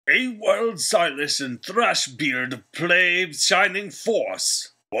A World Silas and THRASHBEARD play Shining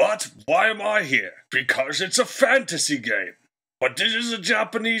Force. What? Why am I here? Because it's a fantasy game. But this is a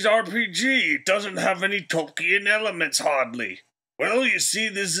Japanese RPG. It doesn't have any Tolkien elements hardly. Well, you see,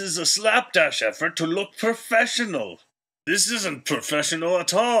 this is a slapdash effort to look professional. This isn't professional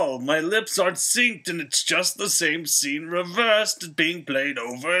at all. My lips aren't synced and it's just the same scene reversed being played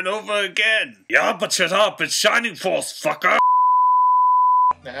over and over again. Yeah, but shut up. It's Shining Force, fucker.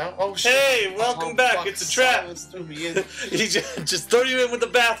 Now? Oh shit. Hey, welcome back. Fuck, It's a trap. Silas threw me in. He just threw you in with the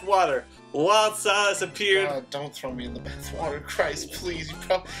bathwater. Wild Silas appeared. God, don't throw me in the bathwater, Christ, please. You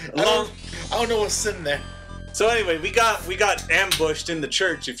probably. I don't know what's in there. So anyway, we got ambushed in the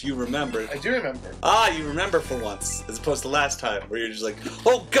church, if you remember. I do remember. Ah, you remember for once, as opposed to last time, where you're just like,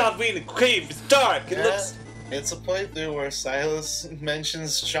 oh god, we in a cave, it's dark, it looks... It's a playthrough where Silas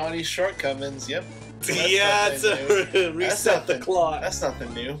mentions Johnny's shortcomings, yep. Yeah, it's a reset the clock. That's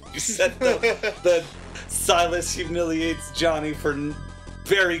nothing new. Reset the Silas humiliates Johnny for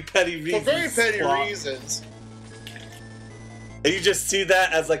very petty reasons. For very petty reasons. And you just see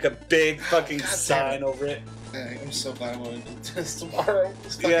that as like a big fucking God sign over it. I'm so glad I'm going to do this tomorrow.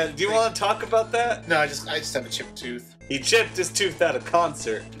 Yeah, do you want to talk about that? No, I just have a chipped tooth. He chipped his tooth at a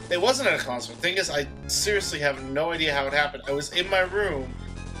concert. It wasn't at a concert. The thing is, I seriously have no idea how it happened. I was in my room,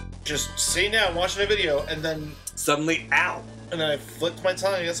 just sitting down, watching a video, and then... Suddenly, ow! And then I flipped my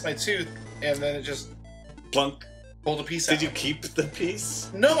tongue against my tooth, and then it just... Plunk. Pulled a piece out. Did you keep the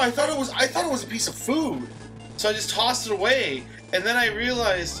piece? No, I thought it was a piece of food. So I just tossed it away, and then I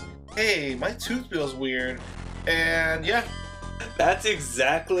realized, hey, my tooth feels weird. And yeah. That's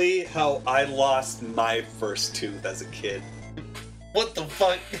exactly how I lost my first tooth as a kid. What the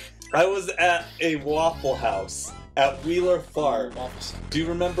fuck? I was at a Waffle House at Wheeler Farm. Do you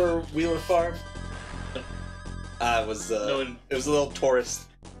remember Wheeler Farm? It was a little tourist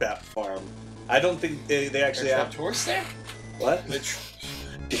farm. I don't think they actually have tourists there. What? What do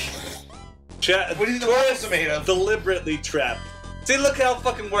you think the tourists are made of? Deliberately trapped. See, look how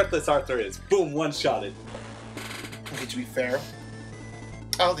fucking worthless Arthur is. Boom, one-shotted. Okay, to be fair,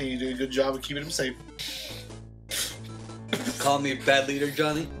 I don't think you did a good job of keeping him safe. Call me a bad leader,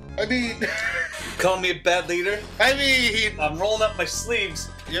 Johnny? I mean... Call me a bad leader? I mean... I'm rolling up my sleeves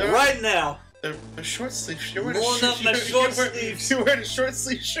right now. They're short sleeves. You're rolling up my short sleeves. You're wearing a short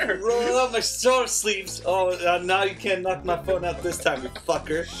sleeve shirt. Rolling up my short sleeves. Oh, now you can't knock my phone out this time, you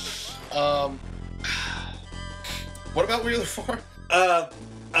fucker. What about Wheeler Farm?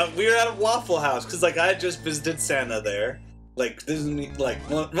 We were at a Waffle House because, like, I had just visited Santa there. Like, this is like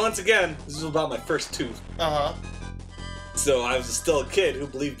once again, this is about my first tooth. So I was still a kid who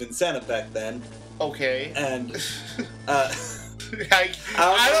believed in Santa back then. Okay. And I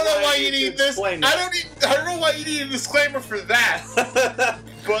don't know why you need this. I don't know why you need a disclaimer for that.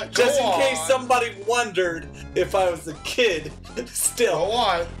 But just in case somebody wondered if I was a kid, still. Go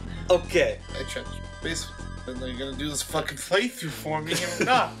on. Okay. I tried to basically, you're gonna do this fucking playthrough for me, or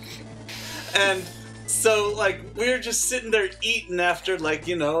not? And so, like, we were just sitting there eating after, like,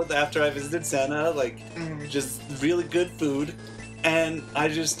 you know, after I visited Santa, like, just really good food, and I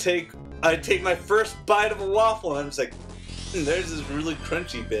take my first bite of a waffle, and I'm just like, there's this really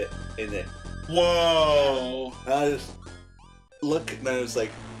crunchy bit in it. Whoa! And I just look, and I was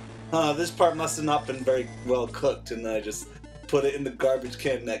like, huh, this part must have not been very well cooked, and I just put it in the garbage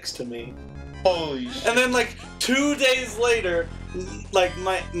can next to me. Holy shit. And then, like, 2 days later, like,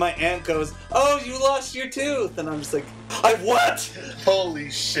 my aunt goes, oh, you lost your tooth! And I'm just like, I what?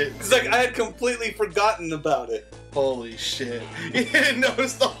 Holy shit. It's like, I had completely forgotten about it. Holy shit. You didn't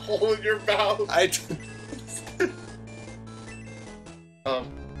notice the hole in your mouth?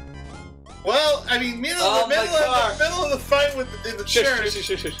 Well, I mean, middle of the fight in the church,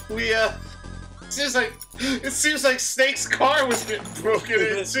 we, it seems like Snake's car was getting broken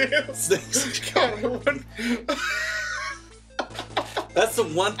into. Snake's God, That's the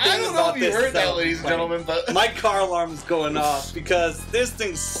one thing about this. I don't know if you heard that, ladies and gentlemen, but... My car alarm's going off because this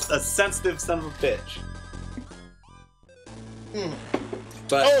thing's a sensitive son of a bitch.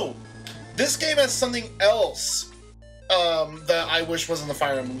 But, oh! This game has something else that I wish was in the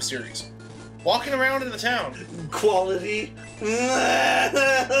Fire Emblem series. Walking around in the town. Quality. I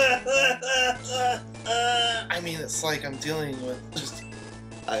mean, it's like I'm dealing with just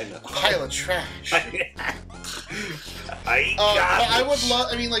I know. a pile of trash. I would love.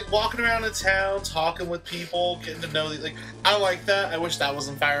 I mean, like walking around the town, talking with people, getting to know. Like, I like that. I wish that was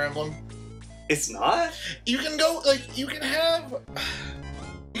in Fire Emblem. It's not. You can go. Like, you can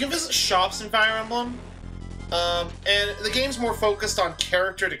visit shops in Fire Emblem. And the game's more focused on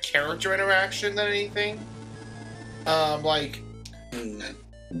character-to-character interaction than anything.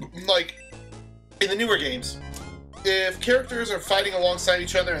 like in the newer games, if characters are fighting alongside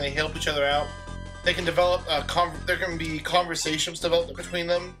each other and they help each other out, they can develop there can be conversations developed between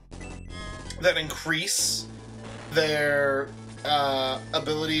them that increase their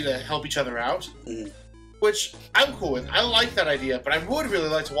ability to help each other out, which I'm cool with. I like that idea, but I would really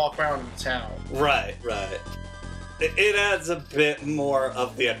like to walk around in the town. Right. It adds a bit more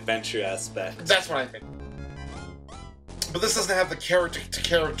of the adventure aspect. That's what I think. But this doesn't have the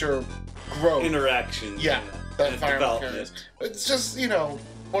character-to-character growth. Interaction. Yeah, that Fire Emblem development. It's just, you know,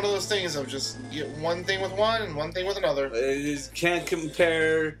 one of those things of just get one thing with one and one thing with another. You can't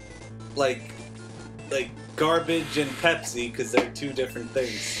compare, like garbage and Pepsi, because they're two different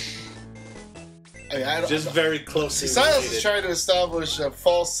things. I mean, I don't, just very closely SILAS related. is trying to establish a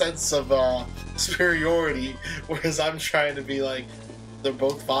false sense of superiority, whereas I'm trying to be like, they're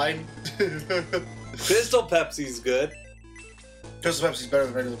both fine. Crystal Pepsi's good. Crystal Pepsi's better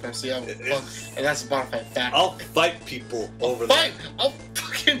than regular Pepsi, and that's a bona fide fact. I'll fight people over that. I'll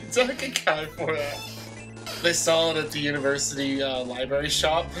fucking duck a guy for that. They sell it at the university library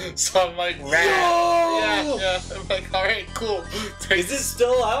shop, so I'm like, rad. Yeah. I'm like, alright, cool. Is it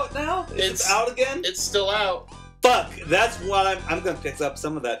still out now? Is it out again? It's still out. Fuck, that's what I'm gonna pick up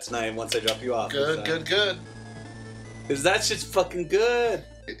some of that tonight once I drop you off. Good. Cause that shit's fucking good.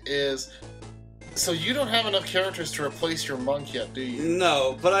 It is. So you don't have enough characters to replace your monk yet, do you?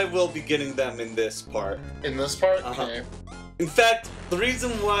 No, but I will be getting them in this part. In this part? Okay. In fact, the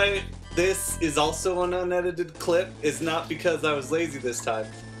reason why this is also an unedited clip is not because I was lazy this time.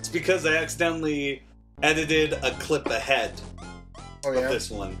 It's because I accidentally edited a clip ahead of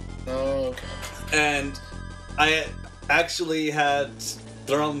this one. Oh, okay. And I actually had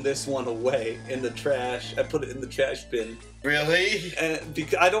thrown this one away in the trash. I put it in the trash bin. Really? And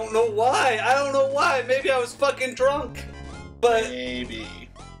I don't know why. Maybe I was fucking drunk. But maybe.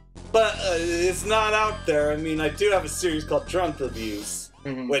 But it's not out there. I mean, I do have a series called Drunk Reviews,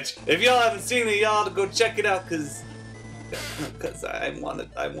 which if y'all haven't seen it, y'all ought to go check it out because I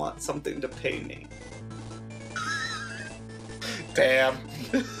want something to pay me. Damn.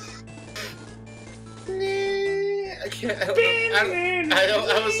 I can't.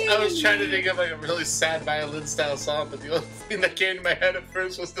 I was trying to think of like a really sad violin style song, but the only thing that came to my head at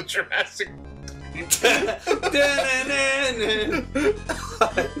first was the Jurassic.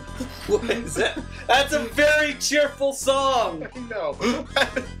 What is that? That's a very cheerful song. No.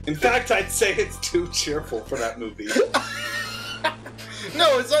 In fact, I'd say it's too cheerful for that movie.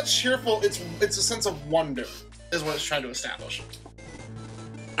 No, it's not cheerful. It's a sense of wonder, is what it's trying to establish.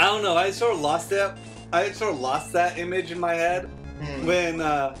 I don't know. I sort of lost that image in my head when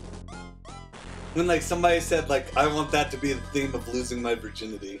like somebody said like I want that to be the theme of losing my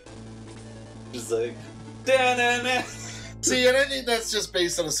virginity. Just like, da-na-na. See, and I think that's just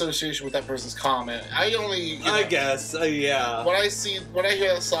based on association with that person's comment. I guess, yeah. When I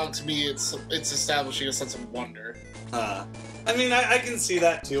hear that song, to me, it's establishing a sense of wonder. I mean, I can see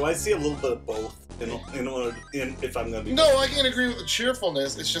that too. I see a little bit of both. If I'm gonna be. No, I can agree with the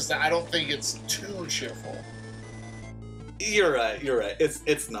cheerfulness. It's just that I don't think it's too cheerful. You're right.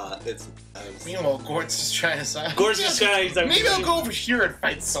 It's not. Meanwhile, Gord's just trying to say. Gord's just trying. He's like, maybe I'll go over here and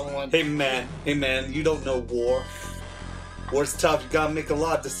fight someone. Hey man, you don't know war. War's tough. You gotta make a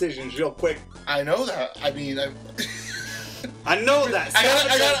lot of decisions real quick. I know that. I mean, I know that.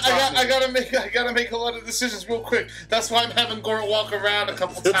 I gotta make a lot of decisions real quick. That's why I'm having Gort walk around a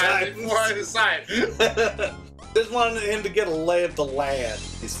couple times before I decide. Just wanted him to get a lay of the land,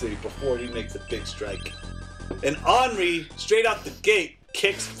 you see, before he makes a big strike. And Henri, straight out the gate,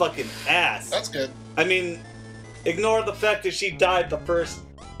 kicks fucking ass. That's good. I mean, ignore the fact that she died the first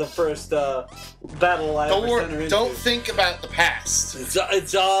battle I ever sent her into. Don't think about the past.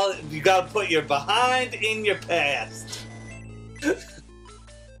 It's all you gotta put your behind in your past.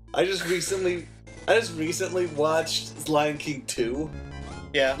 I just recently watched Lion King 2.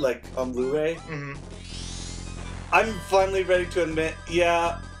 Yeah. Like on Blu-ray. I'm finally ready to admit,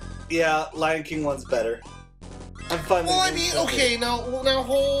 yeah, Lion King 1's better. I'm finally. Well, I mean, okay, now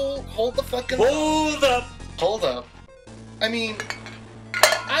hold the fucking. Hold up. I mean,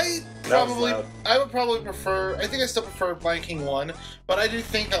 I would probably prefer. I think I still prefer Lion King 1, but I do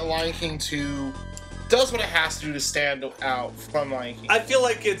think that Lion King 2 does what it has to do to stand out from Lion King. I feel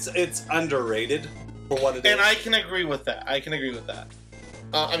like it's underrated for what it is. And I can agree with that.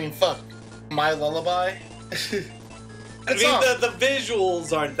 I mean, fuck, My Lullaby. I mean, the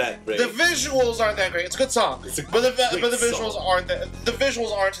visuals aren't that great. The visuals aren't that great. It's a good song, but the visuals song. aren't the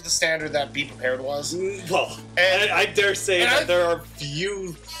visuals aren't to the standard that Be Prepared was. Well, And- I dare say that there are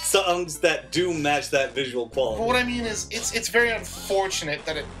few songs that do match that visual quality. But what I mean is, it's very unfortunate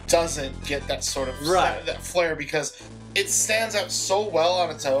that it doesn't get that sort of that flair, because it stands out so well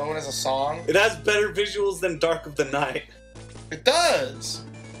on its own as a song. It has better visuals than Dark of the Night. It does.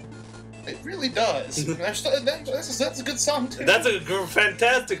 It really does. That's a good song too. That's a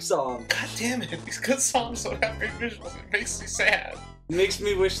fantastic song. God damn it! These good songs don't have great visuals. It makes me sad. It makes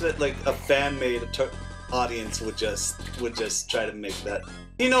me wish that like a fan-made audience would just try to make that.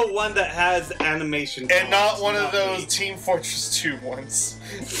 You know, one that has animation. And not one of those Team Fortress 2 ones.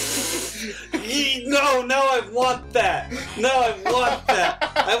 No, I want that. No, I want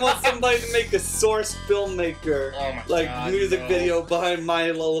that. I want somebody to make a source filmmaker, music video behind My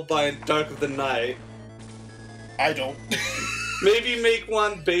Lullaby and Dark of the Night. I don't. Maybe make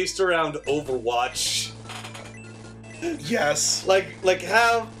one based around Overwatch. Yes. Like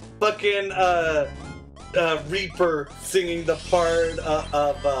have fucking Reaper singing the part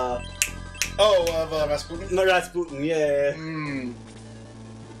of Rasputin? Rasputin, yeah.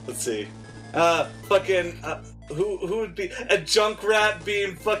 Let's see. Who would be a Junkrat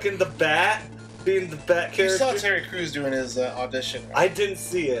being fucking the Bat? Being the Bat character? You saw Terry Crews doing his audition, right? I didn't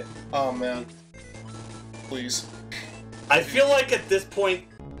see it. Oh man. Please. I feel like at this point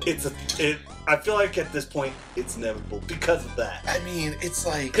it's inevitable because of that. I mean, it's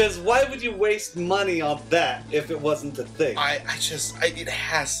like, because why would you waste money on that if it wasn't a thing? it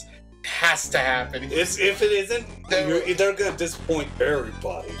has to happen. If it isn't, they're gonna disappoint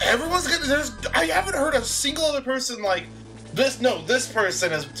everybody. Everyone's gonna. I haven't heard a single other person like this. No, this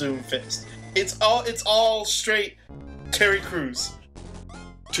person is Doomfist. It's all straight Terry Crews.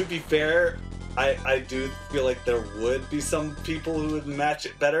 To be fair, I do feel like there would be some people who would match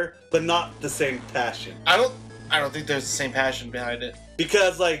it better, but not the same passion. I don't think there's the same passion behind it.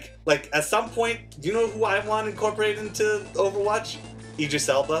 Because like at some point, do you know who I want incorporated into Overwatch? Idris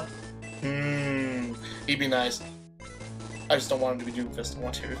Elba. He'd be nice. I just don't want him to be Doomfist. I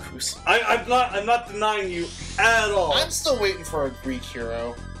want Terry Crews. I'm not denying you at all. I'm still waiting for a Greek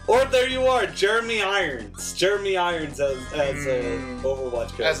hero. Or there you are, Jeremy Irons. Jeremy Irons as an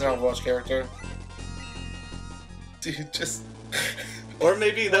Overwatch character. As an Overwatch character. Dude, just... Or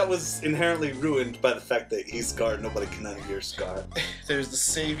maybe that was inherently ruined by the fact that he's Scar. Nobody can unhear Scar. There's the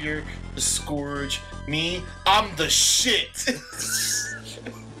Savior, the Scourge, me. I'm the shit!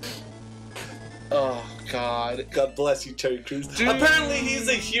 Oh, God. God bless you, Terry Crews. Dude. Apparently he's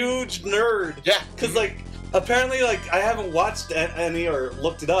a huge nerd. Yeah. Because, apparently, I haven't watched any or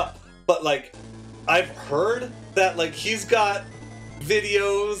looked it up, but, I've heard that, he's got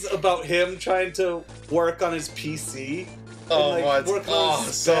videos about him trying to work on his PC. And, working on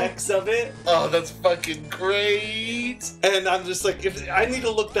the specs of it. Oh, that's fucking great! And I'm just if I need to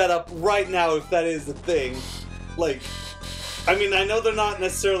look that up right now if that is a thing. I mean, I know they're not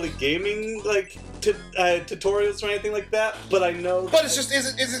necessarily gaming, tutorials or anything like that, but I know... But it's just,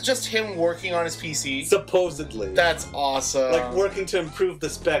 is it just him working on his PC? Supposedly. That's awesome. Working to improve the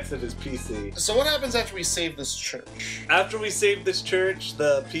specs of his PC. So what happens after we save this church? After we save this church,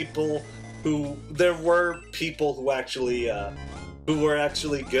 there were people who actually, who were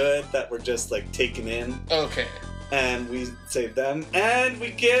actually good, that were just, taken in. Okay. And we saved them, and we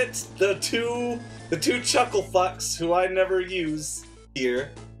get the two chuckle fucks who I never use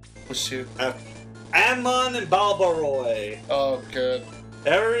here. Which two? Anmon and Balbaroy. Oh, good.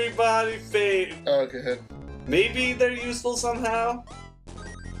 Everybody fade. Oh, good. Maybe they're useful somehow,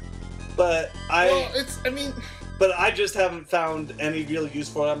 but But I just haven't found any real use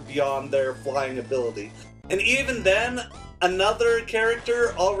for them beyond their flying ability. And even then, another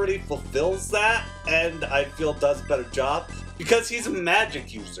character already fulfills that, and I feel does a better job, because he's a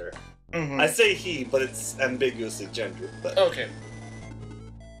magic user. I say he, but it's ambiguously gendered. But. Okay.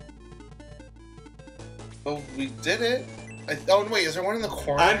 Well, we did it. Oh, wait, is there one in the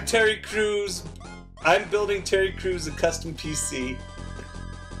corner? I'm Terry Crews. I'm building Terry Crews a custom PC.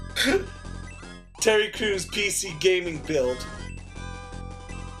 Terry Crews PC gaming build.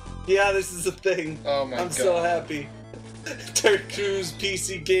 Yeah, this is a thing. Oh my God. I'm so happy. Terry Crews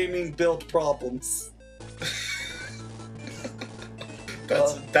PC gaming build problems.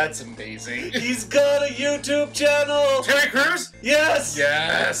 That's amazing. He's got a YouTube channel! Terry Crews? Yes!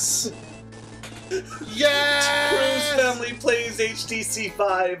 Yes! Yes! Crews family plays HTC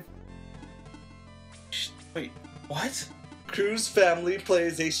 5. Wait, what? Crews family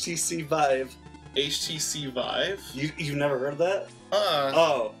plays HTC Vive. HTC Vive? You've never heard of that?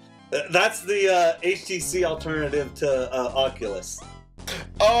 Oh. That's the HTC alternative to Oculus.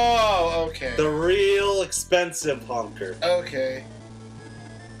 Oh, okay. The real expensive honker. Okay.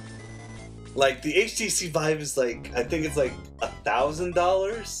 Like, the HTC Vive is like, I think it's like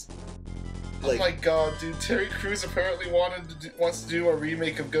 $1,000. Oh my god, dude! Terry Crews apparently wants to do a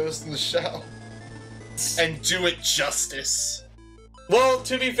remake of Ghost in the Shell, and do it justice. Well,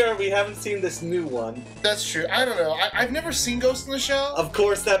 to be fair, we haven't seen this new one. That's true. I don't know. I've never seen Ghost in the Shell. Of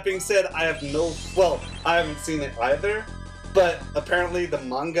course, that being said, I have no... Well, I haven't seen it either, but apparently the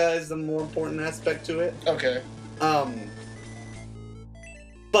manga is the more important aspect to it. Okay.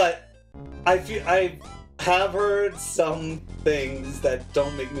 But I have heard some things that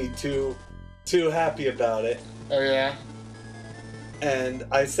don't make me too happy about it. Oh yeah. And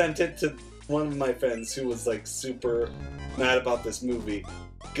I sent it to one of my friends who was like super mad about this movie.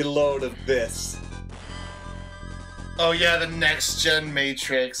 Get a load of this. Oh yeah, the next gen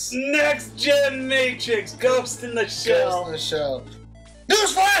Matrix. Next gen Matrix, Ghost in the Shell. Ghost in the Shell.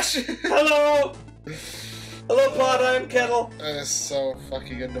 Newsflash! Hello! Hello, Pod, I'm Kettle. That is so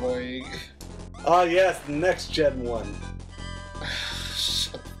fucking annoying. Ah yes, the next gen one.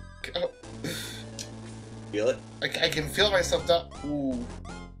 Shut up. Feel it? I can feel myself down. Ooh.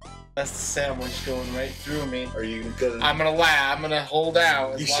 That's the sandwich going right through me. Are you gonna... I'm gonna laugh. I'm gonna hold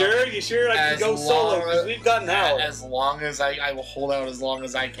out. You sure? You sure I can go solo? Because we've got an hour. As long as I will hold out as long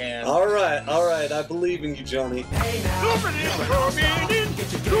as I can. Alright, I believe in you, Johnny. Hey now,